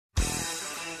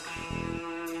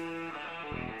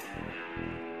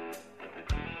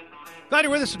Glad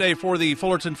you're with us today for the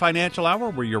Fullerton Financial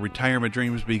Hour, where your retirement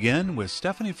dreams begin, with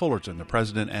Stephanie Fullerton, the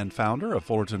president and founder of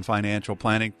Fullerton Financial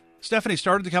Planning. Stephanie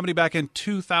started the company back in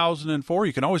 2004.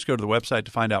 You can always go to the website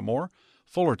to find out more,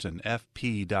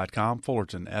 fullertonfp.com,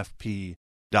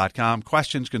 fullertonfp.com.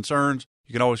 Questions, concerns,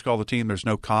 you can always call the team. There's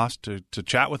no cost to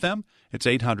chat with them. It's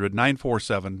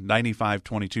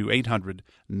 800-947-9522,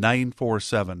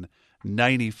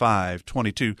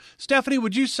 800-947-9522. Stephanie,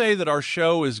 would you say that our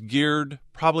show is geared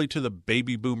probably to the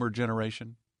baby boomer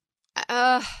generation?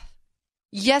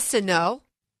 Yes and no.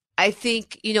 I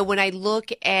think, when I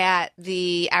look at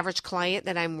the average client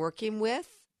that I'm working with,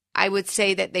 I would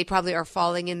say that they probably are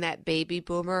falling in that baby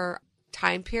boomer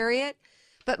time period.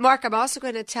 But Mark, I'm also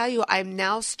going to tell you, I'm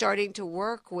now starting to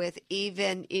work with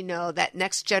even, that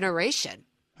next generation.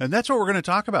 And that's what we're going to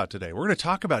talk about today. We're going to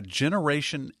talk about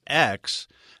Generation X.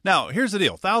 Now, here's the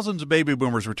deal. Thousands of baby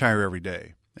boomers retire every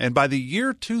day. And by the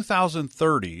year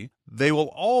 2030, they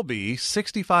will all be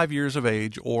 65 years of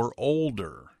age or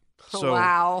older. So,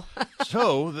 wow.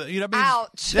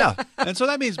 Ouch. Yeah. And so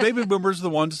that means baby boomers are the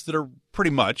ones that are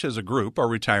pretty much, as a group, are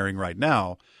retiring right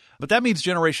now. But that means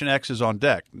Generation X is on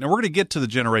deck. Now, we're going to get to the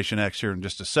Generation X here in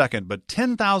just a second, but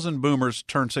 10,000 boomers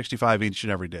turn 65 each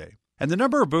and every day. And the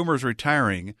number of boomers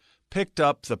retiring picked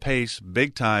up the pace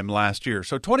big time last year.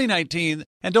 So 2019,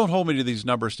 and don't hold me to these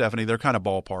numbers, Stephanie, they're kind of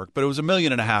ballpark, but it was 1.5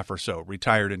 million or so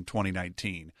retired in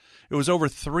 2019. It was over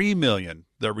 3 million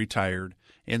that retired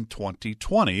in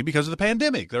 2020 because of the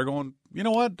pandemic. They're going, you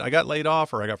know what, I got laid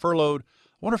off or I got furloughed. I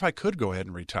wonder if I could go ahead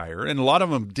and retire. And a lot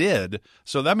of them did.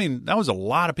 So that was a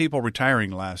lot of people retiring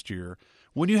last year.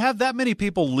 When you have that many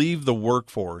people leave the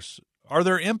workforce, are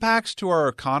there impacts to our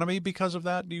economy because of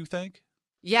that, do you think?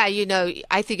 Yeah,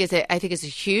 I think it's a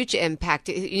huge impact.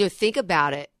 Think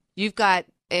about it. You've got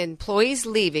employees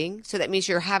leaving, so that means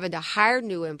you're having to hire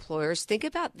new employers. Think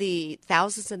about the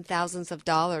thousands and thousands of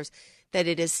dollars that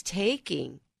it is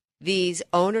taking these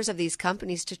owners of these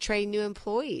companies to train new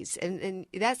employees. And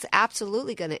that's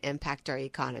absolutely going to impact our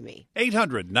economy.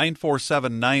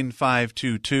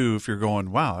 800-947-9522 if you're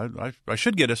going, wow, I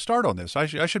should get a start on this. I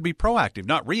should be proactive,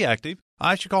 not reactive.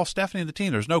 I should call Stephanie and the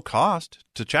team. There's no cost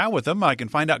to chat with them. I can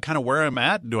find out kind of where I'm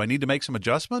at. Do I need to make some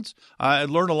adjustments? I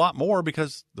learn a lot more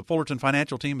because the Fullerton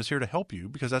Financial team is here to help you,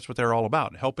 because that's what they're all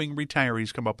about, helping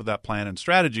retirees come up with that plan and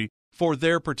strategy for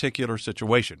their particular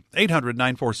situation.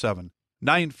 800-947-9522.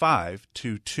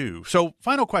 So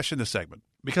final question this segment,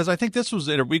 because I think this was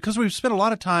it, because we've spent a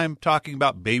lot of time talking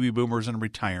about baby boomers and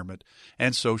retirement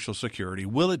and Social Security.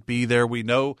 Will it be there? We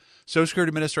know Social Security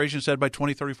Administration said by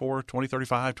 2034,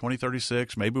 2035,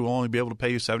 2036, maybe we'll only be able to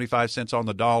pay you 75 cents on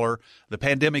the dollar. The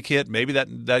pandemic hit. Maybe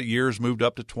that year's moved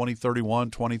up to 2031,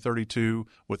 2032.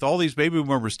 With all these baby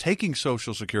boomers taking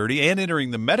Social Security and entering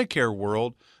the Medicare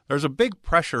world, there's a big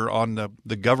pressure on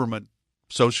the government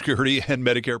Social Security and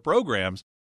Medicare programs.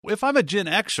 If I'm a Gen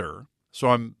Xer, so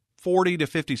I'm 40 to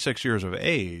 56 years of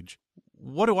age,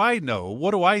 what do I know?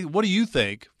 What do you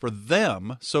think for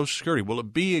them, Social Security? Will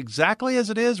it be exactly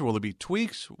as it is, or will it be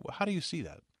tweaks? How do you see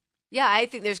that? Yeah, I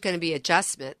think there's going to be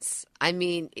adjustments. I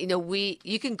mean,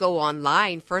 you can go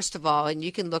online, first of all, and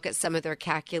you can look at some of their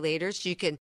calculators. You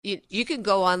can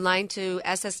go online to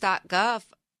ss.gov,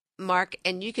 Mark,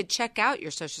 and you could check out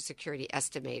your Social Security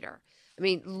estimator. I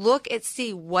mean,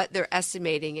 see what they're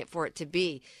estimating it for it to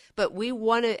be. But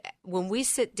when we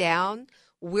sit down,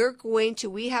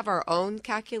 we have our own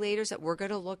calculators that we're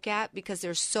going to look at, because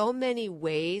there's so many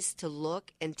ways to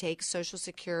look and take Social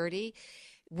Security.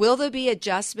 Will there be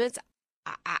adjustments?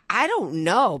 I don't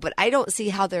know, but I don't see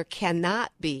how there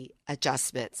cannot be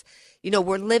adjustments.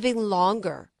 We're living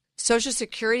longer. Social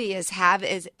Security is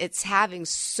having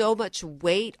so much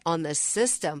weight on the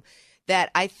system that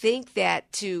I think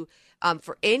that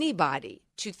for anybody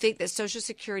to think that Social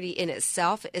Security in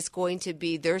itself is going to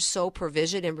be their sole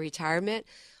provision in retirement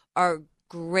are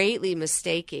greatly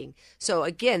mistaking. So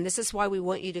again, this is why we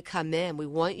want you to come in. We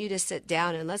want you to sit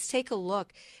down and let's take a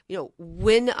look.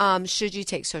 When should you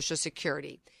take Social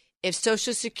Security? If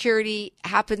Social Security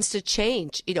happens to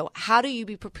change, how do you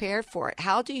be prepared for it?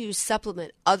 How do you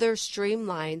supplement other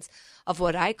streamlines of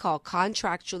what I call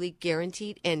contractually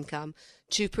guaranteed income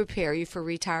to prepare you for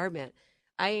retirement?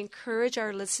 I encourage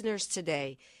our listeners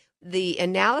today, the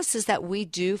analysis that we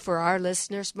do for our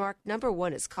listeners, Mark, number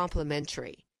one, is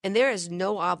complimentary. And there is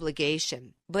no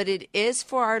obligation, but it is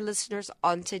for our listeners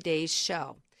on today's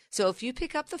show. So if you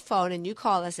pick up the phone and you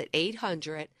call us at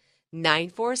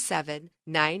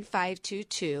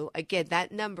 800-947-9522, again,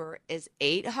 that number is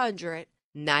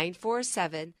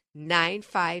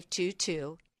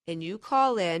 800-947-9522, and you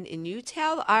call in and you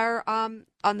tell our, on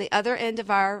the other end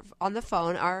of on the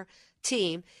phone, our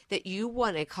team that you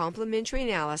want a complimentary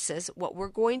analysis, what we're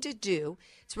going to do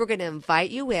is we're going to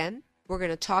invite you in. We're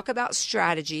going to talk about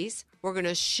strategies. We're going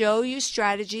to show you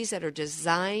strategies that are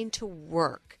designed to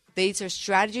work. These are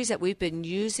strategies that we've been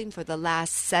using for the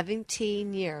last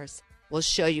 17 years. We'll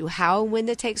show you how and when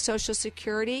to take Social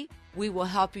Security. We will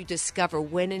help you discover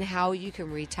when and how you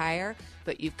can retire.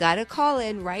 But you've got to call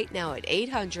in right now at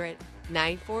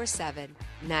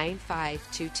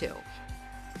 800-947-9522.